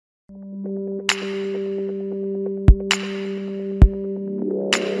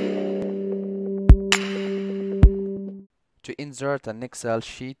To insert an Excel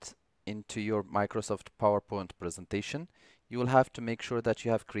sheet into your Microsoft PowerPoint presentation, you will have to make sure that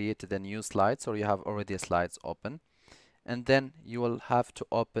you have created a new slides or you have already slides open. And then you will have to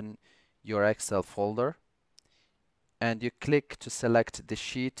open your Excel folder and you click to select the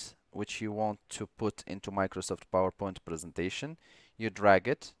sheet which you want to put into Microsoft PowerPoint presentation. You drag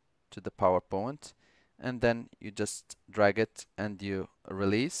it to the PowerPoint and then you just drag it and you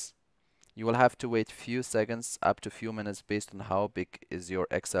release. You will have to wait few seconds up to few minutes based on how big is your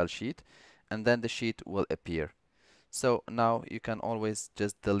Excel sheet, and then the sheet will appear. So now you can always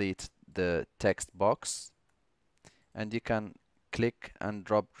just delete the text box and you can click and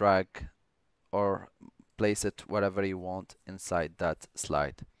drop drag or place it wherever you want inside that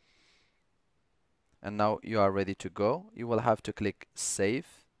slide. And now you are ready to go. You will have to click save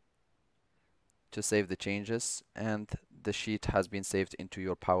to save the changes, and the sheet has been saved into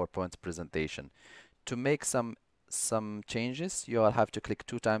your PowerPoint presentation. To make some changes, you will have to click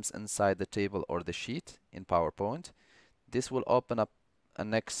 2 times inside the table or the sheet in PowerPoint. This will open up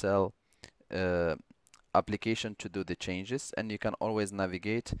an Excel uh, application to do the changes, and you can always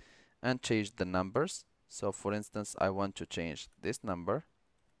navigate and change the numbers. So for instance, I want to change this number.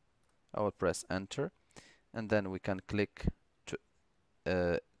 I will press enter, and then we can click to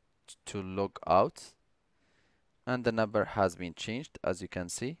uh, log out, and the number has been changed. As you can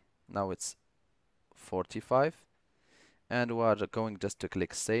see, now it's 45, and we are going just to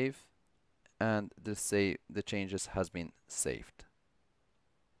click save, and the changes has been saved.